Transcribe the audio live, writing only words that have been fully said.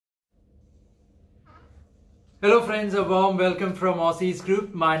Hello friends, a warm welcome from Aussie's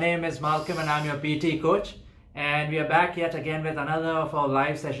group. My name is Malcolm and I'm your PT coach, and we are back yet again with another of our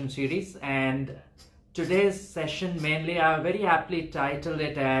live session series. And today's session mainly I very aptly titled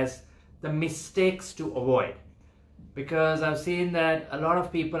it as the mistakes to avoid, because I've seen that a lot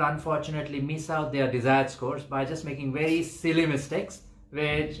of people unfortunately miss out their desired scores by just making very silly mistakes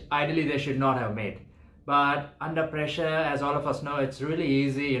which ideally they should not have made. But under pressure, as all of us know, it's really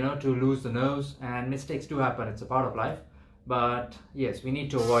easy, to lose the nerves, and mistakes do happen. It's a part of life. But yes, we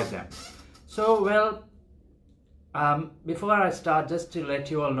need to avoid them. So, before I start, just to let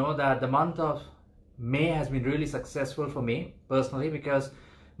you all know that the month of May has been really successful for me personally, because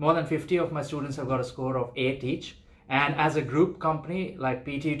more than 50 of my students have got a score of 8 each. And as a group company like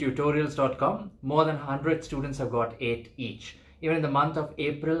PTE-Tutorials.com, more than 100 students have got 8 each. Even in the month of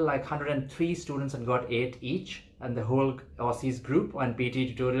April, like 103 students have got 8 each, and the whole Aussie's group and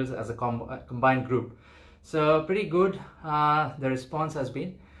PTE Tutorials as a combined group. So pretty good the response has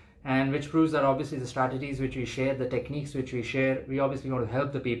been, and which proves that obviously the strategies which we share, the techniques which we share, we obviously want to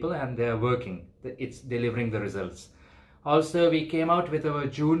help the people and they're working. It's delivering the results. Also, we came out with our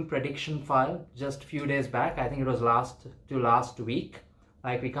June prediction file just a few days back. I think it was last week.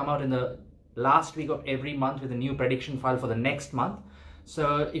 Like, we come out in the last week of every month with a new prediction file for the next month.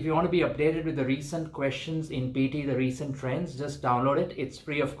 So if you want to be updated with the recent questions in PT, the recent trends, just download it. It's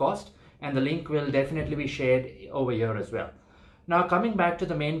free of cost, and the link will definitely be shared over here as well. Now, coming back to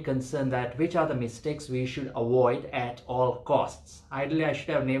the main concern, that which are the mistakes we should avoid at all costs. Ideally, I should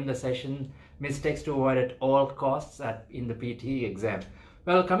have named the session mistakes to avoid at all costs in the PTE exam.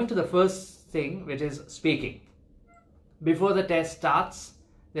 Well, coming to the first thing, which is speaking. Before the test starts,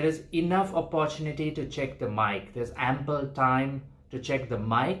 there is enough opportunity to check the mic. There's ample time to check the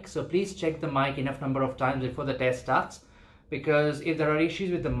mic. So please check the mic enough number of times before the test starts, because if there are issues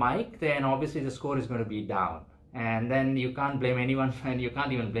with the mic, then obviously the score is going to be down. And then you can't blame anyone, and you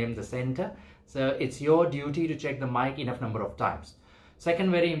can't even blame the center. So it's your duty to check the mic enough number of times.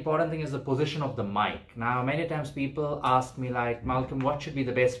 Second very important thing is the position of the mic. Now, many times people ask me like, Malcolm, what should be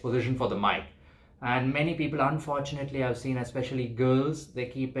the best position for the mic? And many people, unfortunately, I've seen, especially girls, they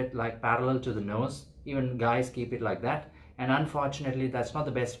keep it like parallel to the nose. Even guys keep it like that. And unfortunately, that's not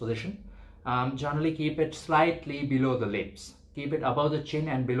the best position. Generally, keep it slightly below the lips. Keep it above the chin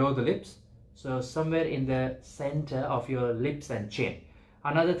and below the lips. So somewhere in the center of your lips and chin.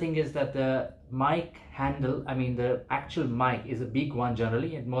 Another thing is that the mic handle, the actual mic is a big one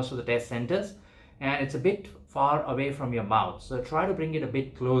generally in most of the test centers. And it's a bit far away from your mouth. So try to bring it a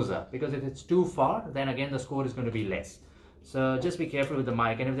bit closer, because if it's too far, then again the score is going to be less. So just be careful with the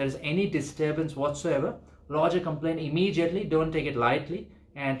mic. And if there is any disturbance whatsoever, lodge a complaint immediately. Don't take it lightly,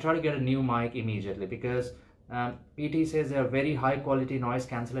 and try to get a new mic immediately, because PT says they are very high quality noise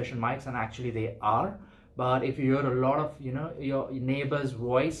cancellation mics, and actually they are. But if you hear a lot of your neighbor's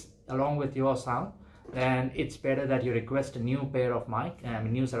voice along with your sound, then it's better that you request a new pair of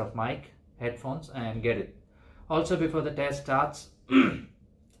new set of mic headphones and get it. Also, before the test starts,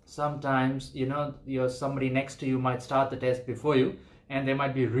 sometimes somebody next to you might start the test before you, and they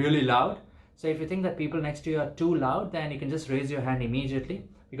might be really loud. So if you think that people next to you are too loud, then you can just raise your hand immediately,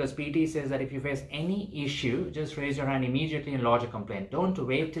 because PT says that if you face any issue, just raise your hand immediately and lodge a complaint. Don't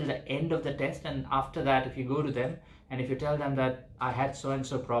wait till the end of the test, and after that, if you go to them and if you tell them that I had so and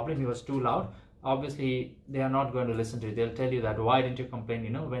so problem, he was too loud, obviously they are not going to listen to you. They'll tell you that why didn't you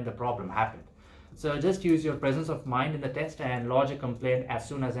complain when the problem happened. So just use your presence of mind in the test and lodge a complaint. As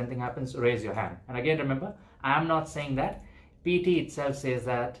soon as anything happens, raise your hand. And again, remember, I am not saying that. PT itself says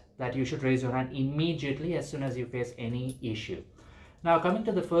that you should raise your hand immediately as soon as you face any issue. Now, coming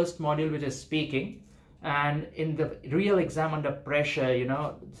to the first module, which is speaking. And in the real exam under pressure,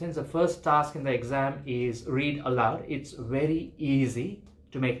 since the first task in the exam is read aloud, it's very easy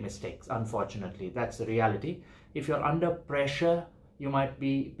to make mistakes. Unfortunately, that's the reality. If you're under pressure, you might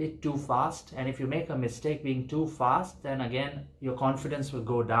be a bit too fast, and if you make a mistake being too fast, then again your confidence will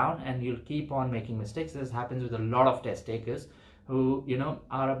go down and you'll keep on making mistakes. This happens with a lot of test takers who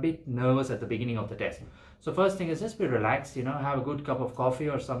are a bit nervous at the beginning of the test. So first thing is just be relaxed, have a good cup of coffee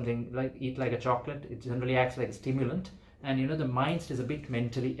or something, like eat like a chocolate. It generally acts like a stimulant, and the mind stays a bit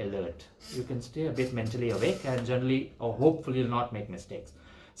mentally alert. You can stay a bit mentally awake, and generally or hopefully you'll not make mistakes.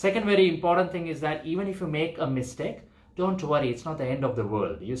 Second very important thing is that even if you make a mistake, don't worry, it's not the end of the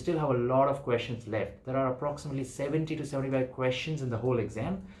world. You still have a lot of questions left. There are approximately 70 to 75 questions in the whole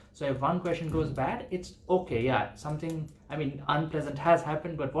exam. So if one question goes bad, it's okay. Yeah, something, unpleasant has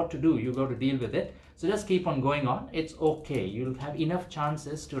happened, but what to do? You got to deal with it. So just keep on going on. It's okay. You'll have enough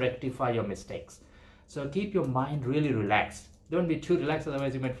chances to rectify your mistakes. So keep your mind really relaxed. Don't be too relaxed,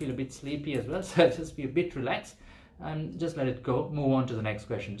 otherwise you might feel a bit sleepy as well. So just be a bit relaxed and just let it go. Move on to the next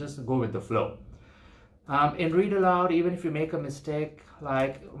question. Just go with the flow. In read aloud, even if you make a mistake,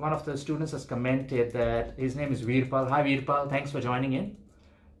 like one of the students has commented that his name is Veerpal. Hi Veerpal, thanks for joining in.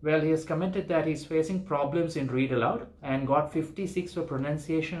 Well, he has commented that he's facing problems in read aloud and got 56 for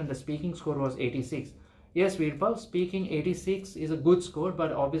pronunciation and the speaking score was 86. Yes, Veerpal, speaking 86 is a good score,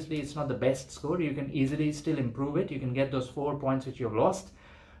 but obviously it's not the best score. You can easily still improve it. You can get those 4 points which you've lost.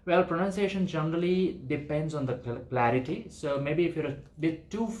 Well, pronunciation generally depends on the clarity. So maybe if you're a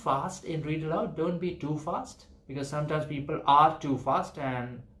bit too fast in read aloud, don't be too fast, because sometimes people are too fast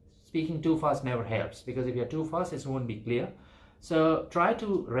and speaking too fast never helps, because if you're too fast, it won't be clear. So try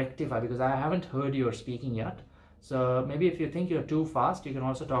to rectify, because I haven't heard your speaking yet. So maybe if you think you're too fast, you can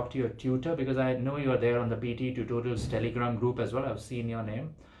also talk to your tutor, because I know you're there on the PTE Tutorials Telegram group as well. I've seen your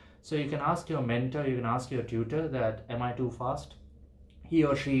name. So you can ask your mentor, you can ask your tutor that, am I too fast? He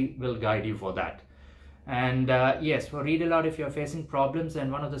or she will guide you for that. And yes, for read aloud, if you're facing problems,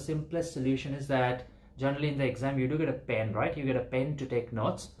 and one of the simplest solution is that generally in the exam you do get a pen, right? You get a pen to take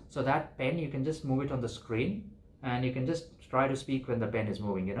notes. So that pen, you can just move it on the screen and you can just try to speak when the pen is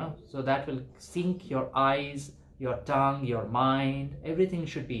moving, you know. So that will sync your eyes, your tongue, your mind. Everything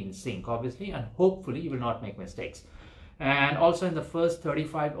should be in sync, obviously, and hopefully you will not make mistakes. And also in the first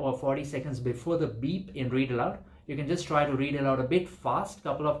 35 or 40 seconds before the beep in read aloud, you can just try to read aloud a bit fast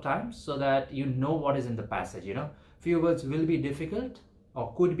couple of times so that you know what is in the passage, you know. Few words will be difficult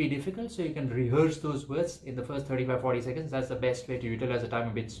or could be difficult, so you can rehearse those words in the first 35-40 seconds. That's the best way to utilize the time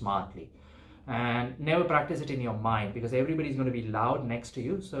a bit smartly. And never practice it in your mind, because everybody's going to be loud next to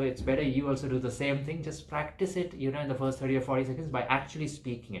you. So it's better you also do the same thing. Just practice it, you know, in the first 30 or 40 seconds by actually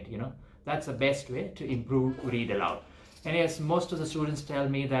speaking it, you know. That's the best way to improve read aloud. And yes, most of the students tell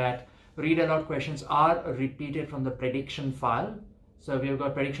me that read aloud questions are repeated from the prediction file. So we've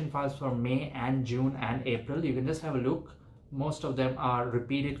got prediction files for May and June and April. You can just have a look. Most of them are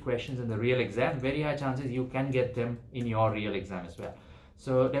repeated questions in the real exam. Very high chances you can get them in your real exam as well.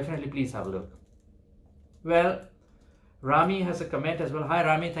 So definitely please have a look. Well, Rami has a comment as well. Hi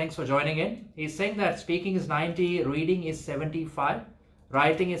Rami, thanks for joining in. He's saying that speaking is 90, reading is 75,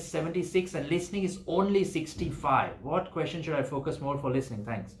 writing is 76 and listening is only 65. What question should I focus more for listening?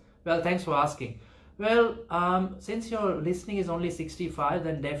 Thanks. Well, thanks for asking. Well, since your listening is only 65,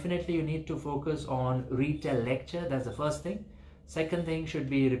 then definitely you need to focus on retell lecture. That's the first thing. Second thing should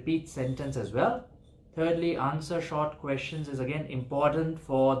be repeat sentence as well. Thirdly, answer short questions is again important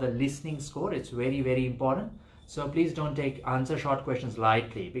for the listening score. It's very, very important. So please don't take answer short questions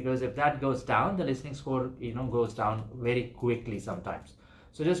lightly, because if that goes down, the listening score, you know, goes down very quickly sometimes.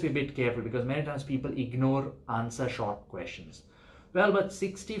 So just be a bit careful, because many times people ignore answer short questions. Well, but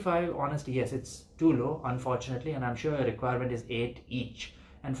 65, honestly, yes, it's too low, unfortunately, and I'm sure your requirement is 8 each.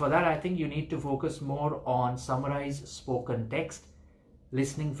 And for that, I think you need to focus more on summarize spoken text,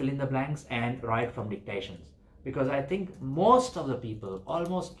 listening, fill in the blanks, and write from dictations. Because I think most of the people,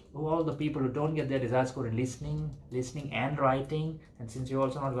 almost all the people who don't get their desired score in listening and writing, and since you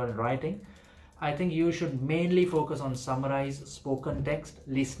also not got in writing, I think you should mainly focus on summarize spoken text,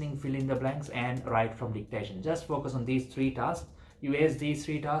 listening, fill in the blanks, and write from dictation. Just focus on these 3 tasks. You ace these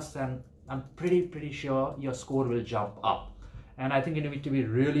 3 tasks and I'm pretty sure your score will jump up. And I think you need to be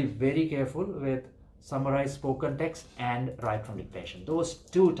really very careful with summarize spoken text and write from dictation. Those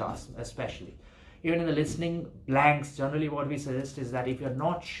 2 tasks especially. Even in the listening blanks, generally what we suggest is that if you're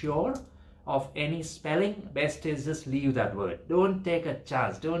not sure of any spelling, best is just leave that word. Don't take a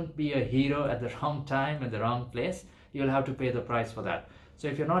chance. Don't be a hero at the wrong time, at the wrong place. You'll have to pay the price for that. So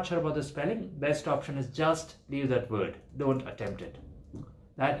if you're not sure about the spelling, best option is just leave that word. Don't attempt it.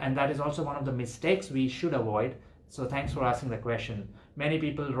 That is also one of the mistakes we should avoid. So thanks for asking the question. Many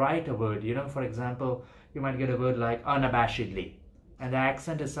people write a word, you know, for example, you might get a word like unabashedly, and the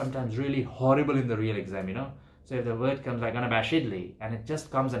accent is sometimes really horrible in the real exam, you know. So if the word comes like unabashedly and it just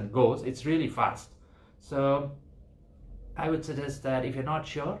comes and goes, it's really fast. So I would suggest that if you're not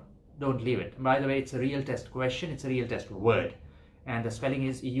sure, don't leave it. By the way, it's a real test question, it's a real test word. And the spelling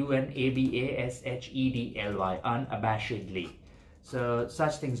is unabashedly, unabashedly. So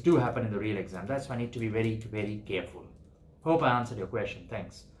such things do happen in the real exam. That's why I need to be very, very careful. Hope I answered your question.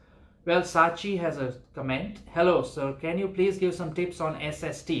 Thanks. Well, Sachi has a comment. Hello, sir. Can you please give some tips on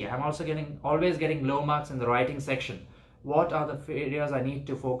SST? I'm also always getting low marks in the writing section. What are the areas I need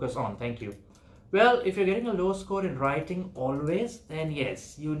to focus on? Thank you. Well, if you're getting a low score in writing always, then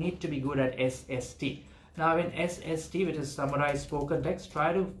yes, you need to be good at SST. Now in SST, which is summarized spoken text,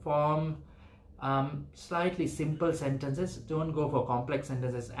 try to form slightly simple sentences. Don't go for complex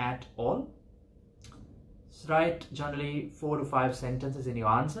sentences at all. write generally 4 to 5 sentences in your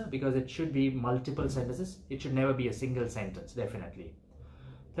answer, because it should be multiple sentences. It should never be a single sentence, definitely.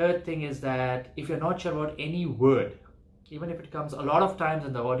 Third thing is that if you're not sure about any word, even if it comes a lot of times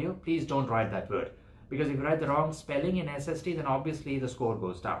in the audio, please don't write that word, because if you write the wrong spelling in SST, then obviously the score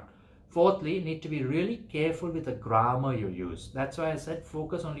goes down. Fourthly, you need to be really careful with the grammar you use. That's why I said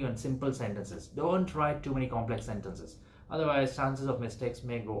focus only on simple sentences. Don't write too many complex sentences. Otherwise, chances of mistakes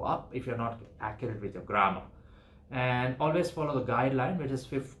may go up if you're not accurate with your grammar. And always follow the guideline, which is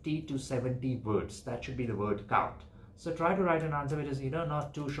 50 to 70 words. That should be the word count. So try to write an answer which is,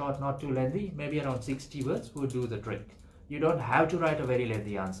 not too short, not too lengthy. Maybe around 60 words would do the trick. You don't have to write a very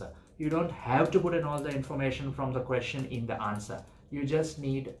lengthy answer. You don't have to put in all the information from the question in the answer. You just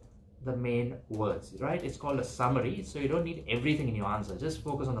need the main words, right? It's called a summary, so you don't need everything in your answer. Just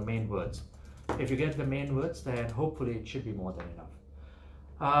focus on the main words. If you get the main words, then hopefully it should be more than enough.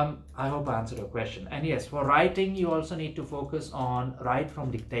 I hope I answered your question. And yes, for writing, you also need to focus on write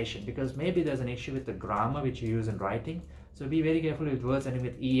from dictation, because maybe there's an issue with the grammar which you use in writing. So be very careful with words ending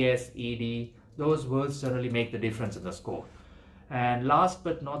with es, ed. Those words generally make the difference in the score. And last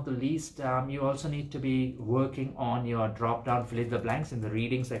but not the least, you also need to be working on your drop-down fill in the blanks in the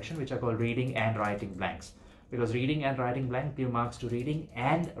reading section, which are called reading and writing blanks. Because reading and writing blank give marks to reading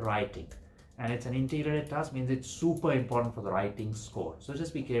and writing. And it's an integrated task, means it's super important for the writing score. So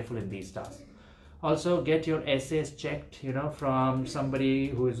just be careful in these tasks. Also get your essays checked, from somebody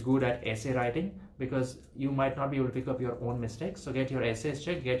who is good at essay writing, because you might not be able to pick up your own mistakes. So get your essays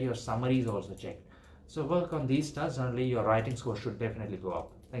checked, get your summaries also checked. So work on these tasks, generally your writing score should definitely go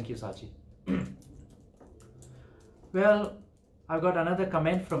up. Thank you, Sachi. Well, I've got another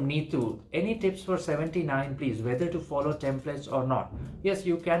comment from Neetu. Any tips for 79, please, whether to follow templates or not? Yes,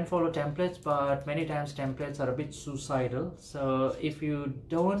 you can follow templates, but many times templates are a bit suicidal. So if you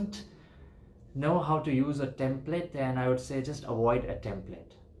don't know how to use a template, then I would say just avoid a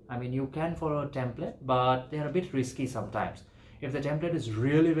template. I mean, you can follow a template, but they're a bit risky sometimes. If the template is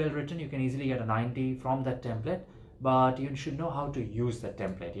really well written, you can easily get a 90 from that template, but you should know how to use that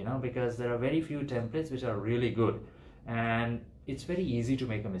template, because there are very few templates which are really good, and it's very easy to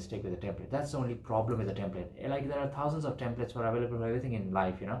make a mistake with a template. That's the only problem with the template. Like, there are thousands of templates for available for everything in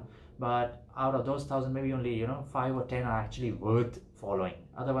life, but out of those 1,000, maybe only 5 or 10 are actually worth following.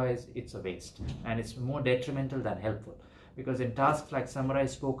 Otherwise, it's a waste, and it's more detrimental than helpful, because in tasks like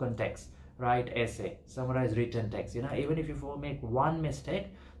summarize spoken text, write essay, summarize written text, even if you make one mistake,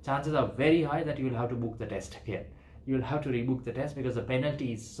 chances are very high that you will have to book the test again. You will have to rebook the test, because the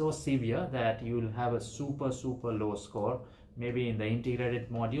penalty is so severe that you will have a super low score, maybe in the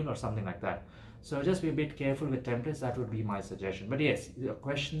integrated module or something like that. So just be a bit careful with templates. That would be my suggestion. But yes, the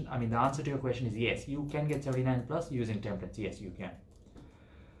answer to your question is yes, you can get 79 plus using templates. Yes, you can.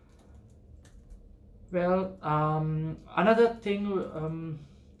 Well, another thing,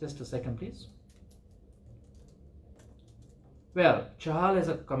 just a second, please. Well, Chahal has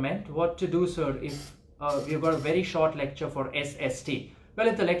a comment. What to do, sir, if we've got a very short lecture for SST? Well,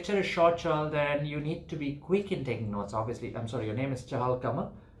 if the lecture is short, Chahal, then you need to be quick in taking notes. Obviously, I'm sorry, your name is Chahal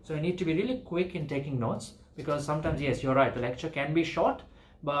Kamal. So you need to be really quick in taking notes, because sometimes, yes, you're right, the lecture can be short,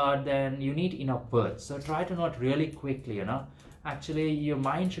 but then you need enough words. So try to note really quickly, Actually, your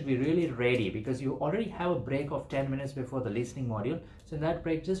mind should be really ready, because you already have a break of 10 minutes before the listening module. So in that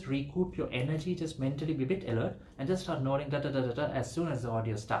break, just recoup your energy, just mentally be a bit alert, and just start noting as soon as the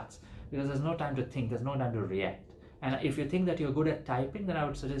audio starts, because there's no time to think, there's no time to react. And if you think that you're good at typing, then I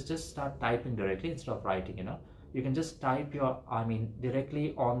would suggest just start typing directly instead of writing, You can just type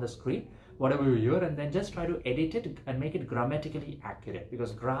directly on the screen, whatever you hear, and then just try to edit it and make it grammatically accurate,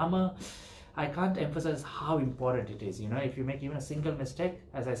 because grammar, I can't emphasize how important it is. If you make even a single mistake,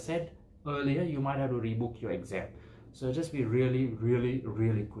 as I said earlier, you might have to rebook your exam. So just be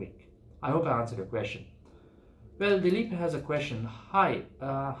really quick. I hope I answered your question. Well, Dilip has a question. Hi,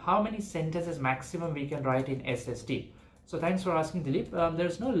 how many sentences maximum we can write in SST? So thanks for asking, Dilip.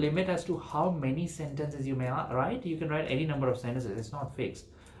 There's no limit as to how many sentences you may write. You can write any number of sentences. It's not fixed.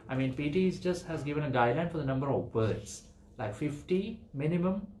 PTE just has given a guideline for the number of words, like 50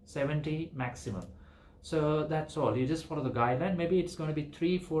 minimum, 70 maximum. So that's all. You just follow the guideline. Maybe it's going to be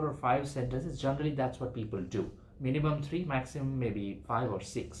 3, 4, or 5 sentences. Generally, that's what people do. Minimum 3, maximum maybe 5 or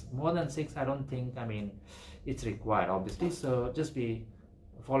 6. More than 6, I don't think, it's required, obviously. So just be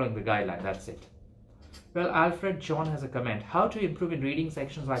following the guideline. That's it. Well, Alfred John has a comment. How to improve in reading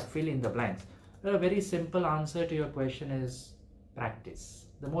sections like fill in the blanks? Well, a very simple answer to your question is practice.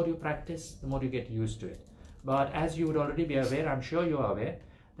 The more you practice, the more you get used to it. But as you would already be aware, I'm sure you are aware,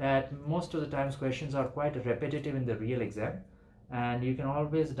 that most of the times questions are quite repetitive in the real exam, and you can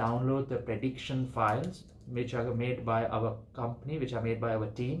always download the prediction files which are made by our company, which are made by our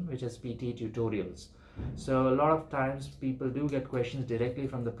team, which is PTE tutorials. So a lot of times people do get questions directly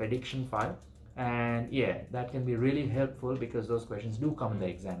from the prediction file, and yeah, that can be really helpful because those questions do come in the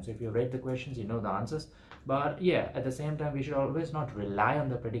exam. So if you read the questions, you know the answers. But yeah, at the same time, we should always not rely on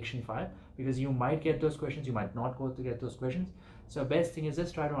the prediction file, because you might get those questions, you might not go to get those questions. So best thing is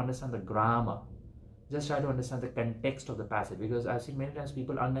just try to understand the grammar, just try to understand the context of the passage, because I've seen many times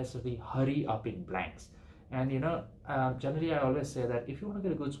people unnecessarily hurry up in blanks. And generally I always say that if you want to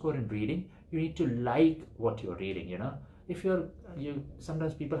get a good score in reading, you need to like what you're reading. If you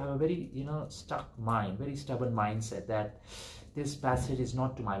sometimes people have a very stuck mind, very stubborn mindset that this passage is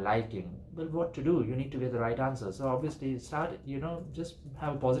not to my liking. Well, what to do? You need to get the right answer. So obviously start, just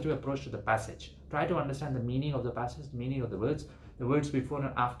have a positive approach to the passage. Try to understand the meaning of the passage, the meaning of the words before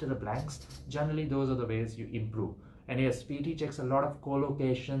and after the blanks. Generally those are the ways you improve. And yes, PT checks a lot of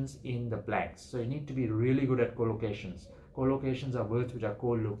collocations in the blanks, so you need to be really good at collocations. Collocations are words which are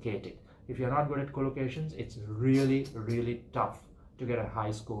co-located. If you're not good at collocations, it's really, really tough to get a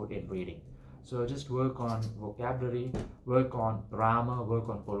high score in reading. So just work on vocabulary, work on grammar, work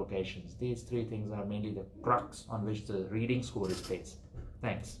on collocations. These three things are mainly the crux on which the reading score is based.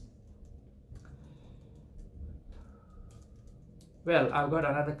 Thanks. Well, I've got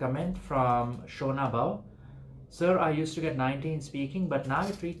another comment from Shona Bao. Sir, I used to get 90 in speaking, but now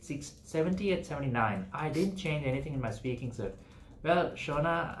it reads 70 at 79. I didn't change anything in my speaking, sir. Well,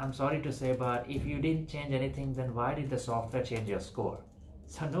 Shona, I'm sorry to say, but if you didn't change anything, then why did the software change your score?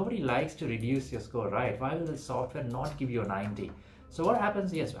 So nobody likes to reduce your score, right? Why will the software not give you a 90? So what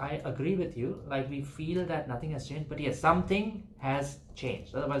happens, yes, I agree with you. Like, we feel that nothing has changed, but yes, something has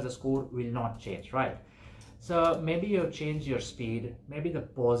changed. Otherwise, the score will not change, right? So maybe you've changed your speed, maybe the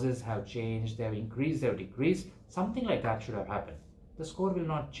pauses have changed, they have increased, they have decreased, something like that should have happened. The score will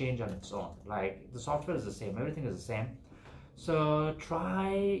not change on its own. Like, the software is the same, everything is the same. So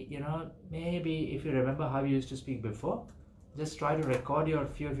try, maybe if you remember how you used to speak before, just try to record a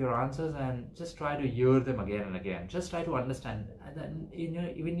few of your answers and just try to hear them again and again. Just try to understand, and then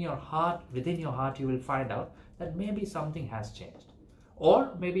within your heart, you will find out that maybe something has changed.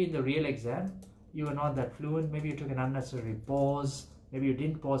 Or maybe in the real exam, you are not that fluent, maybe you took an unnecessary pause, maybe you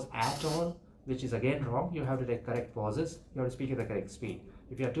didn't pause at all, which is again wrong. You have to take correct pauses, you have to speak at the correct speed.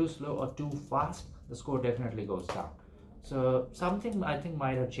 If you are too slow or too fast, the score definitely goes down. So something I think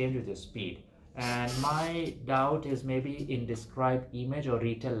might have changed with your speed. And my doubt is maybe in describe image or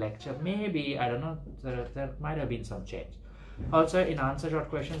retell lecture, maybe, I don't know, there might have been some change. Also in answer short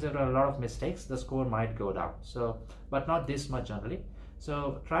questions, there are a lot of mistakes, the score might go down. So, but not this much generally.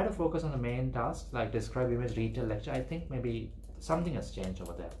 So try to focus on the main tasks like describe image, retell lecture. I think maybe something has changed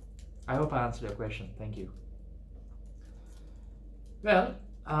over there. I hope I answered your question. Thank you. Well,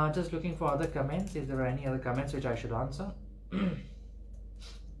 just looking for other comments. If there are any other comments which I should answer.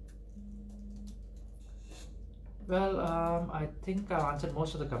 Well, I think I've answered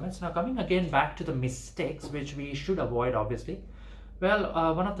most of the comments. Now coming again back to the mistakes which we should avoid, obviously.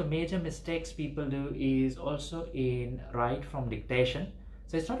 Well, one of the major mistakes people do is also in write from dictation.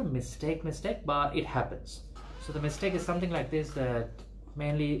 So it's not a mistake, but it happens. So the mistake is something like this, that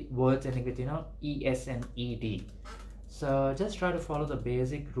mainly words ending with es and ed. So just try to follow the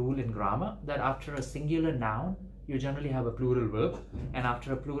basic rule in grammar that after a singular noun you generally have a plural verb, and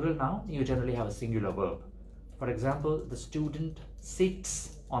after a plural noun you generally have a singular verb. For example, the student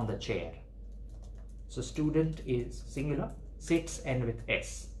sits on the chair. So student is singular, sits end with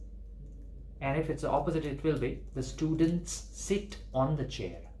s. And if it's the opposite, it will be the students sit on the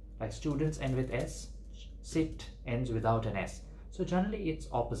chair. Like students end with s, sit ends without an s. So generally it's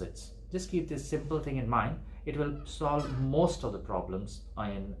opposites. Just keep this simple thing in mind. It will solve most of the problems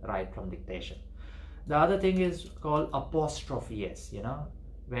in write from dictation. The other thing is called apostrophe s.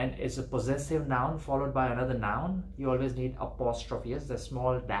 When it's a possessive noun followed by another noun, you always need apostrophe s, the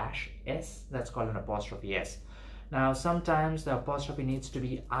small dash s, that's called an apostrophe s. Now sometimes the apostrophe needs to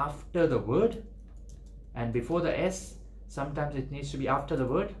be after the word and before the s. Sometimes it needs to be after the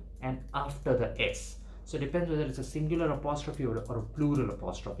word and after the s. So it depends whether it's a singular apostrophe or a plural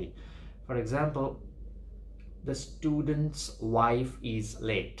apostrophe. For example, the student's wife is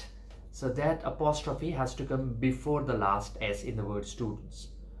late. So that apostrophe has to come before the last s in the word students.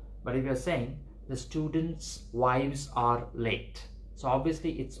 But if you're saying the students' wives are late, so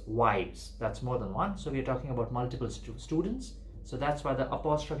obviously it's wives, that's more than one. So we're talking about multiple students. So that's why the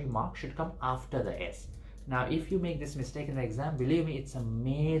apostrophe mark should come after the s. Now if you make this mistake in the exam, believe me, it's a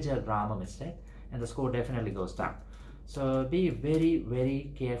major grammar mistake and the score definitely goes down. So be very,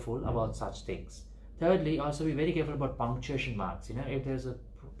 very careful about such things. Thirdly, also be very careful about punctuation marks. If there's a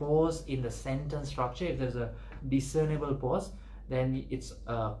pause in the sentence structure, if there's a discernible pause, then it's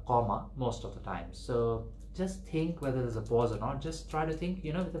a comma most of the time. So just think whether there's a pause or not. Just try to think,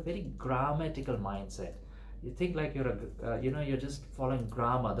 with a very grammatical mindset. You think like you're you're just following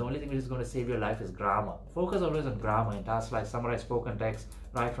grammar. The only thing which is going to save your life is grammar. Focus always on grammar in tasks like summarize spoken text,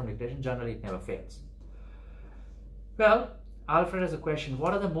 write from dictation. Generally, it never fails. Well, Alfred has a question.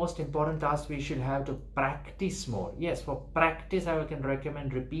 What are the most important tasks we should have to practice more? Yes, for practice, I can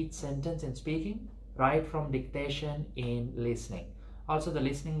recommend repeat sentence in speaking, write from dictation in listening. Also, the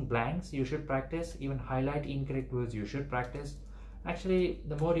listening blanks you should practice. Even highlight incorrect words you should practice. Actually,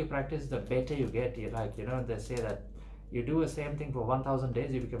 the more you practice, the better you get. They say that you do the same thing for 1,000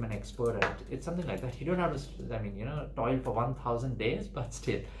 days, you become an expert at it. It's something like that. You don't have to, toil for 1,000 days, but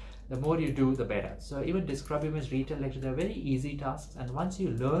still, the more you do, the better. So even describe image, retell lecture, they're very easy tasks. And once you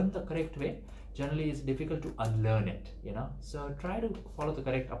learn the correct way, generally it's difficult to unlearn it, So try to follow the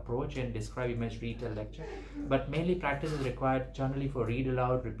correct approach in describe image, retell lecture. But mainly practice is required generally for read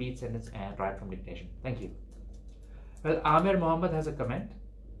aloud, repeat sentence, and write from dictation. Thank you. Well, Amir Mohammed has a comment.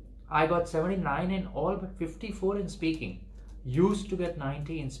 I got 79 in all but 54 in speaking. Used to get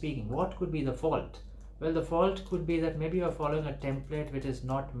 90 in speaking. What could be the fault? Well, the fault could be that maybe you're following a template which is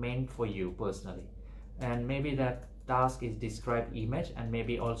not meant for you personally. And maybe that task is describe image and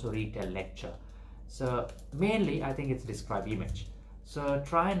maybe also retell lecture. So mainly I think it's describe image. So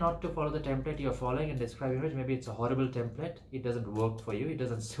try not to follow the template you're following and describe image. Maybe it's a horrible template. It doesn't work for you. It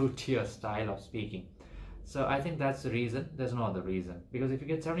doesn't suit your style of speaking. So I think that's the reason. There's no other reason. Because if you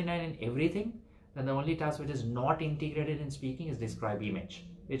get 79 in everything, then the only task which is not integrated in speaking is describe image,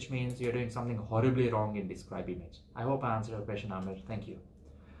 which means you're doing something horribly wrong in describe image. I hope I answered your question, Amir. Thank you.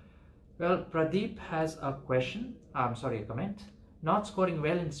 Well, Pradeep has a question. A comment. Not scoring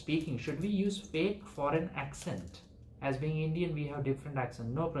well in speaking. Should we use fake foreign accent? As being Indian, we have different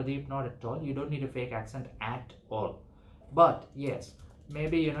accent. No, Pradeep, not at all. You don't need a fake accent at all. But yes,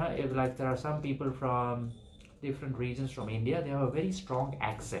 maybe, if like there are some people from different regions from India, they have a very strong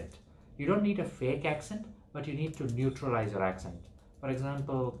accent. You don't need a fake accent, but you need to neutralize your accent. For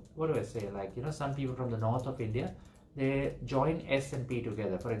example, what do I say? Like, some people from the north of India, they join S and P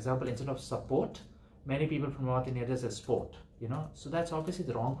together. For example, instead of support, many people from North India just say sport, So that's obviously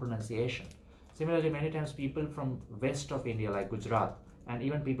the wrong pronunciation. Similarly, many times people from west of India, like Gujarat, and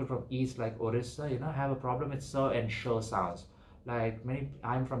even people from east, like Orissa, have a problem with sir and sure sounds. Like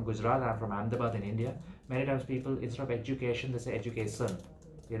I'm from Gujarat, I'm from Ahmedabad in India. Many times people, instead of education, they say education,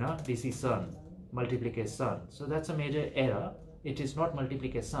 decision, multiplication. So that's a major error. It is not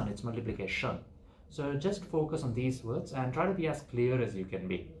multiplication, it's multiplication. So just focus on these words and try to be as clear as you can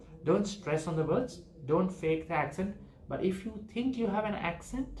be. Don't stress on the words, don't fake the accent. But if you think you have an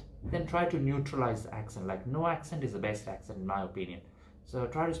accent, then try to neutralize the accent. Like no accent is the best accent in my opinion. So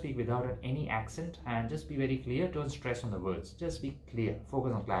try to speak without any accent and just be very clear. Don't stress on the words. Just be clear.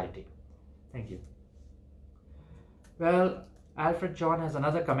 Focus on clarity. Thank you. Well, Alfred John has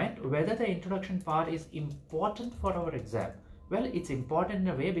another comment. Whether the introduction part is important for our exam. Well, it's important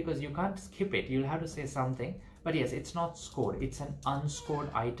in a way because you can't skip it. You'll have to say something. But yes, it's not scored. It's an unscored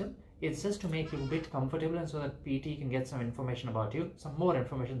item. It's just to make you a bit comfortable and so that PT can get some information about you, some more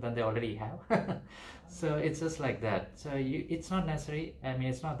information than they already have. So it's just like that. So it's not necessary.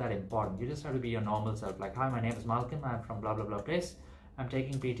 It's not that important. You just have to be your normal self. Like, hi, my name is Malcolm. I'm from blah, blah, blah place. I'm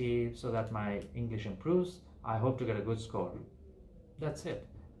taking PT so that my English improves. I hope to get a good score. That's it.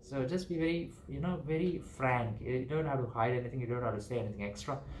 So just be very, very frank. You don't have to hide anything. You don't have to say anything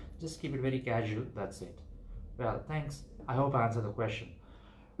extra. Just keep it very casual. That's it. Well, thanks. I hope I answered the question.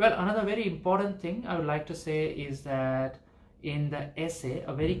 Well, another very important thing I would like to say is that in the essay,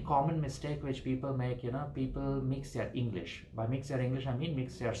 a very common mistake which people make, people mix their English. By mix their English, I mean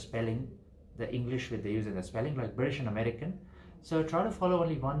mix their spelling, the English with they use in the spelling, like British and American. So try to follow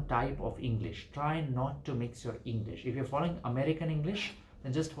only one type of English. Try not to mix your English. If you're following American English,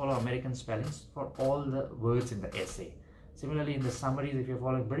 then just follow American spellings for all the words in the essay. Similarly, in the summaries, if you're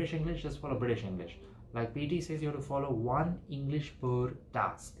following British English, just follow British English. Like PT says, you have to follow one English per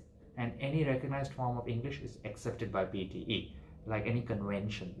task, and any recognized form of English is accepted by PTE. Like any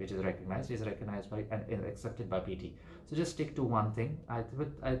convention which is recognized by and accepted by PT. So just stick to one thing. I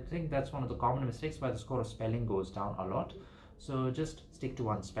think that's one of the common mistakes why the score of spelling goes down a lot. So just stick to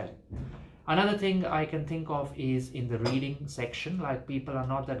one spelling. Another thing I can think of is in the reading section, like people are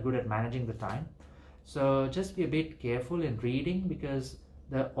not that good at managing the time. So just be a bit careful in reading because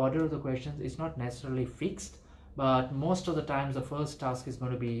the order of the questions is not necessarily fixed, but most of the times the first task is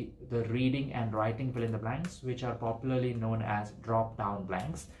going to be the reading and writing fill in the blanks, which are popularly known as drop down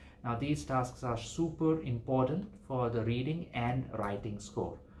blanks. Now these tasks are super important for the reading and writing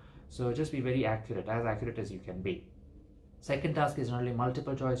score. So just be very accurate, as accurate as you can be. Second task is not only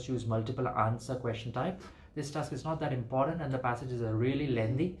multiple choice, choose multiple answer question type. This task is not that important and the passages are really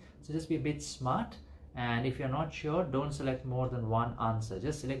lengthy. So just be a bit smart. And if you're not sure, don't select more than one answer.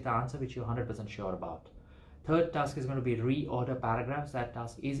 Just select the answer which you're 100% sure about. Third task is going to be reorder paragraphs. That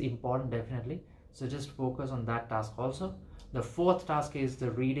task is important, definitely. So just focus on that task also. The fourth task is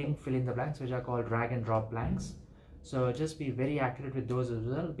the reading fill in the blanks, which are called drag and drop blanks. So just be very accurate with those as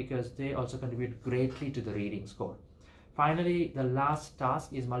well, because they also contribute greatly to the reading score. Finally, the last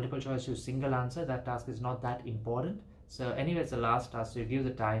task is multiple choice to single answer. That task is not that important. So anyway, it's the last task, so you give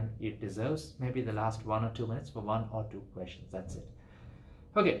the time it deserves, maybe the last 1 or 2 minutes for 1 or 2 questions. That's it.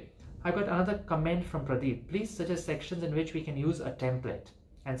 Okay, I got another comment from Pradeep. Please suggest sections in which we can use a template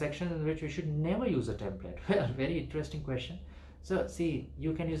and sections in which we should never use a template. Well, very interesting question. So see,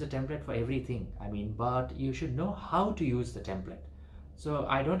 you can use a template for everything, but you should know how to use the template. So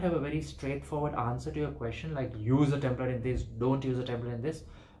I don't have a very straightforward answer to your question, like use a template in this, don't use a template in this,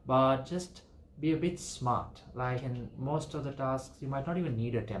 but just be a bit smart. Like in most of the tasks, you might not even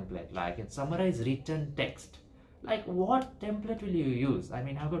need a template. Like in summarize written text, like what template will you use?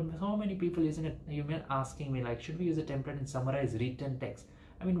 I've got so many people using it, asking me like, should we use a template in summarize written text?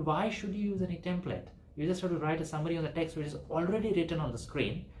 Why should you use any template? You just have to write a summary on the text which is already written on the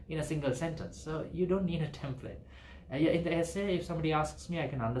screen in a single sentence. So you don't need a template. Yeah, in the essay, if somebody asks me, I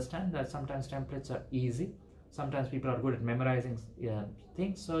can understand that sometimes templates are easy. Sometimes people are good at memorizing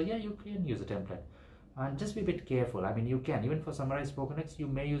things. So yeah, you can use a template. And just be a bit careful. You can, even for summarized spoken text, you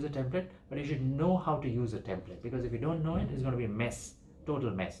may use a template, but you should know how to use a template, because if you don't know it, it's going to be a mess,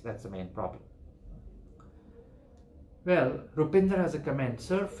 total mess. That's the main problem. Well, Rupinder has a comment.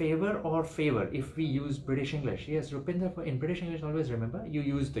 Sir, favor or favor if we use British English? Yes, Rupinder, in British English, always remember, you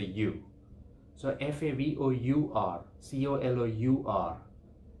use the U. So F-A-V-O-U-R, C-O-L-O-U-R,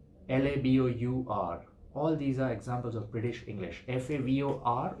 L-A-B-O-U-R. All these are examples of British English.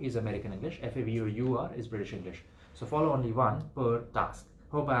 F-A-V-O-R is American English. F-A-V-O-U-R is British English. So follow only one per task.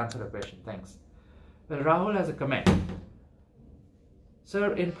 Hope I answered the question. Thanks. Well, Rahul has a comment.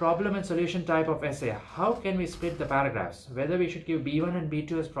 Sir, in problem and solution type of essay, how can we split the paragraphs? Whether we should give B1 and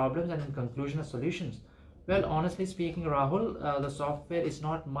B2 as problems and in conclusion as solutions? Well, honestly speaking, Rahul, the software is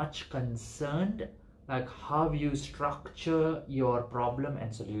not much concerned like how you structure your problem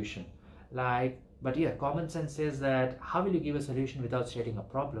and solution. But yeah, common sense says that how will you give a solution without stating a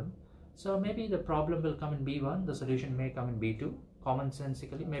problem? So maybe the problem will come in B1, the solution may come in B2.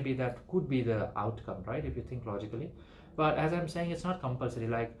 Commonsensically, maybe that could be the outcome, right? If you think logically. But as I'm saying, it's not compulsory.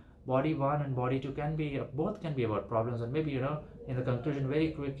 Like body 1 and body 2 can be, both can be about problems, and maybe, in the conclusion,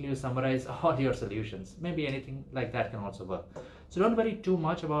 very quickly you summarize all your solutions. Maybe anything like that can also work. So don't worry too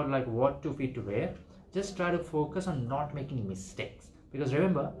much about like what to fit to where. Just try to focus on not making mistakes. Because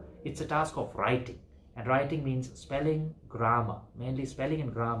remember, it's a task of writing. And writing means spelling, grammar, mainly spelling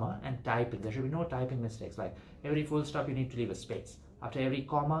and grammar, and typing. There should be no typing mistakes. Like every full stop, you need to leave a space. After every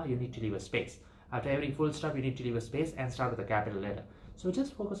comma, you need to leave a space. After every full stop, you need to leave a space and start with a capital letter. So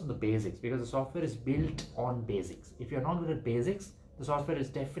just focus on the basics, because the software is built on basics. If you're not good at basics, the software is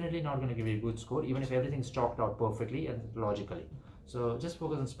definitely not going to give you a good score, even if everything's chalked out perfectly and logically. So just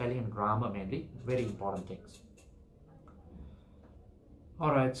focus on spelling and grammar mainly, very important things.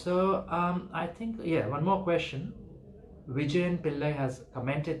 Alright, so I think, yeah, one more question. Vijayan Pillai has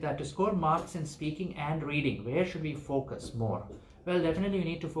commented that to score marks in speaking and reading, where should we focus more? Well, definitely you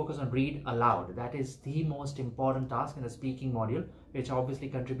need to focus on read aloud. That is the most important task in the speaking module, which obviously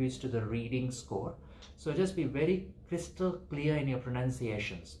contributes to the reading score. So just be very crystal clear in your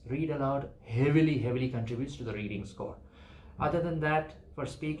pronunciations. Read aloud heavily contributes to the reading score. Other than that, for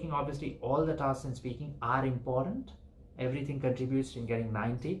speaking, obviously all the tasks in speaking are important. Everything contributes in getting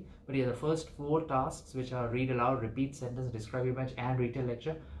 90. But yeah, the first 4 tasks, which are read aloud, repeat sentence, describe image, and retail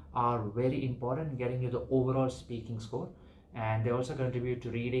lecture, are very important in getting you the overall speaking score. And they also contribute to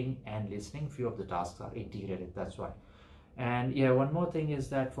reading and listening. Few of the tasks are integrated, that's why. And yeah, one more thing is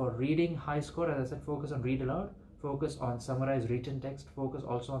that for reading high score, as I said, focus on read aloud, focus on summarize written text, focus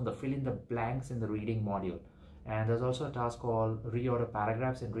also on the fill in the blanks in the reading module. And there's also a task called reorder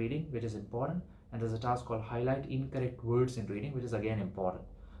paragraphs in reading, which is important. And there's a task called highlight incorrect words in reading, which is again important.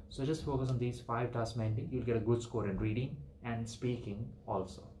 So just focus on these 5 tasks mainly. You'll get a good score in reading and speaking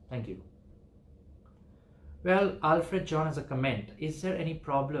also. Thank you. Well, Alfred John has a comment. Is there any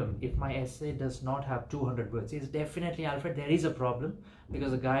problem if my essay does not have 200 words? Yes, definitely, Alfred, there is a problem,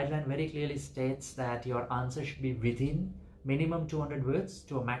 because the guideline very clearly states that your answer should be within minimum 200 words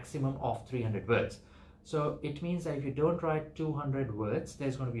to a maximum of 300 words. So it means that if you don't write 200 words,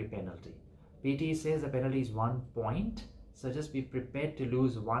 there's going to be a penalty. PTE says the penalty is 1 point, So just be prepared to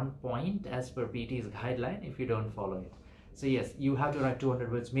lose 1 point as per PT's guideline if you don't follow it. So yes, you have to write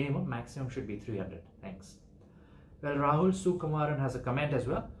 200 words minimum, maximum should be 300. Thanks. Well, Rahul Sukumaran has a comment as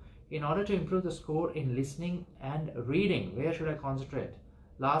well. In order to improve the score in listening and reading, where should I concentrate?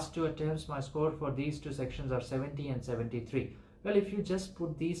 Last 2 attempts, my score for these 2 sections are 70 and 73. Well, if you just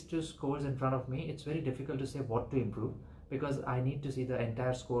put these 2 scores in front of me, it's very difficult to say what to improve, because I need to see the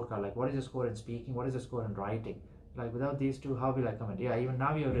entire scorecard, like what is the score in speaking, what is the score in writing. Like without these 2, how will I comment? Yeah, even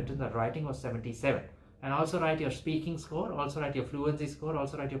now you have written that writing was 77. And also write your speaking score, also write your fluency score,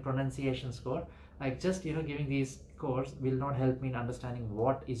 also write your pronunciation score. Like just, giving these scores will not help me in understanding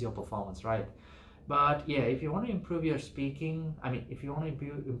what is your performance, right? But yeah, if you want to improve your speaking, if you want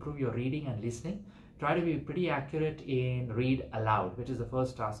to improve your reading and listening, try to be pretty accurate in read aloud, which is the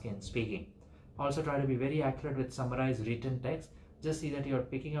first task in speaking. Also try to be very accurate with summarized written text. Just see that you're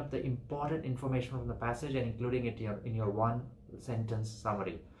picking up the important information from the passage and including it in your 1 sentence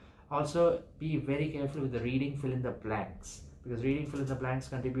summary. Also be very careful with the reading fill in the blanks, because reading fill in the blanks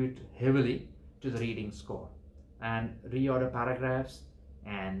contribute heavily to the reading score. And reorder paragraphs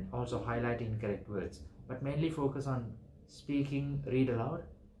and also highlight incorrect words, but mainly focus on speaking, read aloud,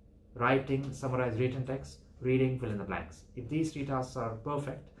 writing, summarize written text, reading, fill in the blanks. If these 3 tasks are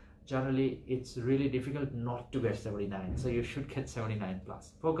perfect, generally it's really difficult not to get 79, so you should get 79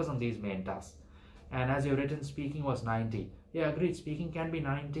 plus. Focus on these main tasks. And as your written speaking was 90, yeah, agreed, speaking can be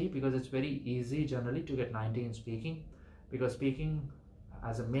 90 because it's very easy generally to get 90 in speaking, because speaking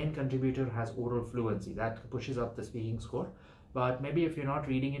as a main contributor has oral fluency that pushes up the speaking score. But maybe if you're not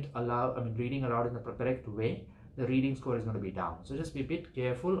reading it aloud, reading aloud in the correct way, the reading score is going to be down. So just be a bit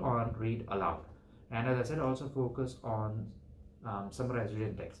careful on read aloud. And as I said, also focus on summarize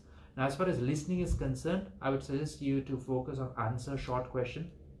written text. Now, as far as listening is concerned, I would suggest you to focus on answer short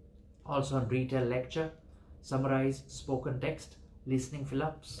question, also on retell lecture, summarize spoken text, listening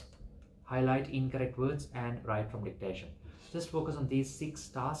fill-ups, highlight incorrect words, and write from dictation. Just focus on these 6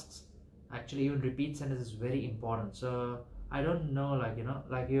 tasks. Actually, even repeat sentence is very important. So I don't know,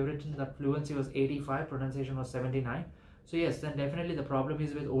 like you've written that fluency was 85, pronunciation was 79. So yes, then definitely the problem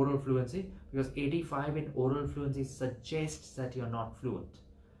is with oral fluency, because 85 in oral fluency suggests that you're not fluent.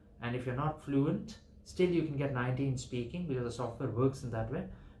 And if you're not fluent, still you can get 90 in speaking because the software works in that way.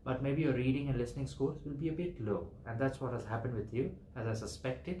 But maybe your reading and listening scores will be a bit low. And that's what has happened with you, as I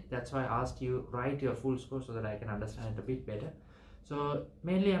suspected. That's why I asked you write your full score so that I can understand it a bit better. So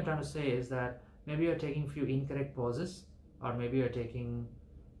mainly I'm trying to say is that maybe you're taking few incorrect pauses, or maybe you're taking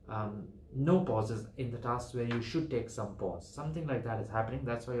no pauses in the tasks where you should take some pause. Something like that is happening.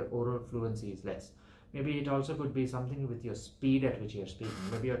 That's why your oral fluency is less. Maybe it also could be something with your speed at which you're speaking.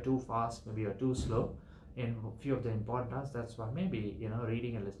 Maybe you're too fast, maybe you're too slow in a few of the important tasks. That's why maybe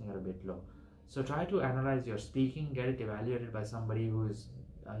reading and listening are a bit low. So try to analyze your speaking, get it evaluated by somebody who is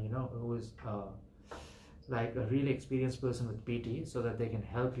like a really experienced person with PTE, so that they can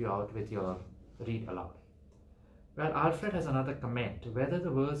help you out with your read aloud. Well, Alfred has another comment. Whether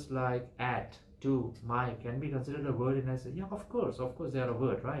the words like at, to, my can be considered a word in essay. Yeah, of course they are a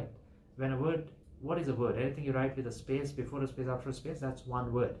word, right? When a word, what is a word? Anything you write with a space, before a space, after a space, that's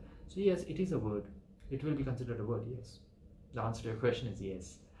one word. So yes, it is a word. It will be considered a word, yes. The answer to your question is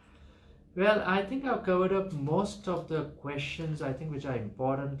yes. Well, I think I've covered up most of the questions, I think, which are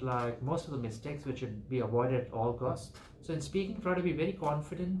important, like most of the mistakes which should be avoided at all costs. So in speaking, try to be very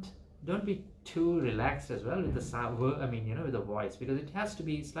confident. Don't be too relaxed as well with the sound, with the voice, because it has to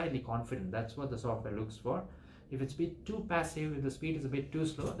be slightly confident. That's what the software looks for. If it's a bit too passive, if the speed is a bit too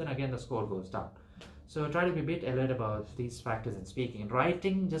slow, then again the score goes down. So try to be a bit alert about these factors in speaking. In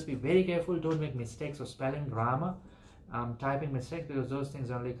writing, just be very careful. Don't make mistakes of spelling, grammar, typing mistakes, because those things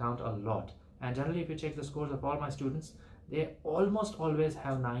only count a lot. And generally, if you check the scores of all my students, they almost always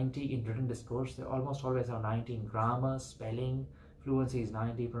have 90 in written discourse. They almost always have 90 in grammar, spelling, fluency is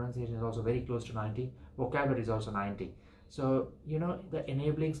 90, pronunciation is also very close to 90, vocabulary is also 90. So, the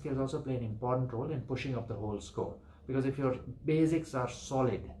enabling skills also play an important role in pushing up the whole score. Because if your basics are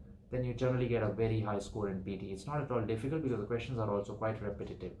solid, then you generally get a very high score in PTE. It's not at all difficult because the questions are also quite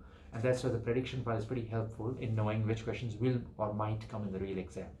repetitive. And that's why the prediction file is pretty helpful in knowing which questions will or might come in the real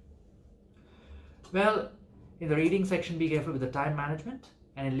exam. Well, in the reading section, be careful with the time management.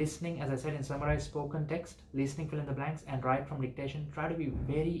 And in listening, as I said, in summarize spoken text, listening, fill in the blanks, and write from dictation, try to be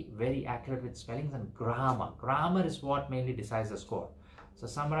very, very accurate with spellings and grammar. Grammar is what mainly decides the score. So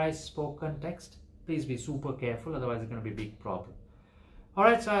summarize spoken text. Please be super careful, otherwise it's going to be a big problem.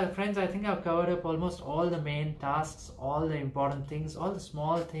 Alright, so friends, I think I've covered up almost all the main tasks, all the important things, all the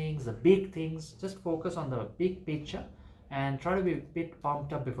small things, the big things. Just focus on the big picture and try to be a bit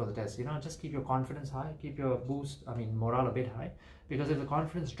pumped up before the test. Just keep your confidence high, keep your morale a bit high, because if the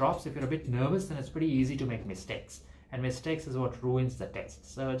confidence drops, if you're a bit nervous, then it's pretty easy to make mistakes, and mistakes is what ruins the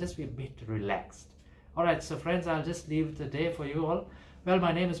test. So just be a bit relaxed. All right, so friends, I'll just leave the day for you all. Well,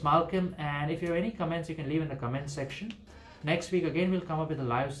 my name is Malcolm, and if you have any comments, you can leave in the comment section. Next week again we'll come up with a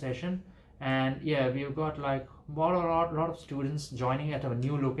live session, and yeah, we've got like a lot of students joining at our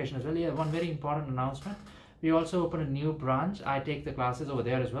new location as well. Yeah, one very important announcement, we also opened a new branch. I take the classes over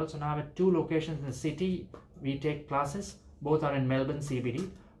there as well. So now at 2 locations in the city we take classes. Both are in Melbourne CBD.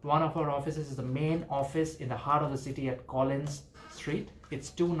 One of our offices is the main office in the heart of the city at Collins Street. It's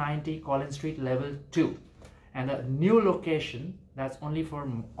 290 Collins Street, level 2. And the new location, that's only for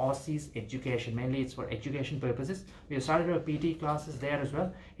Aussies education. Mainly it's for education purposes. We have started our PT classes there as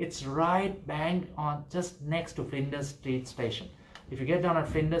well. It's right bang on, just next to Flinders Street Station. If you get down at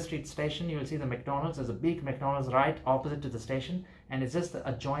Flinders Street Station, you will see the McDonald's. There's a big McDonald's right opposite to the station, and it's just the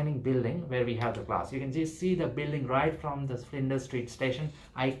adjoining building where we have the class. You can just see the building right from the Flinders Street Station.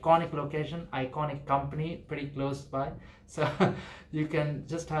 Iconic location, iconic company, pretty close by. So you can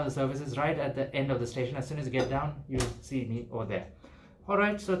just have the services right at the end of the station. As soon as you get down, you'll see me over there. All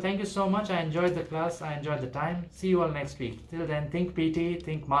right, so thank you so much. I enjoyed the class. I enjoyed the time. See you all next week. Till then, think PT,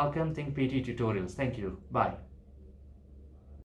 think Malcolm, think PT tutorials. Thank you. Bye.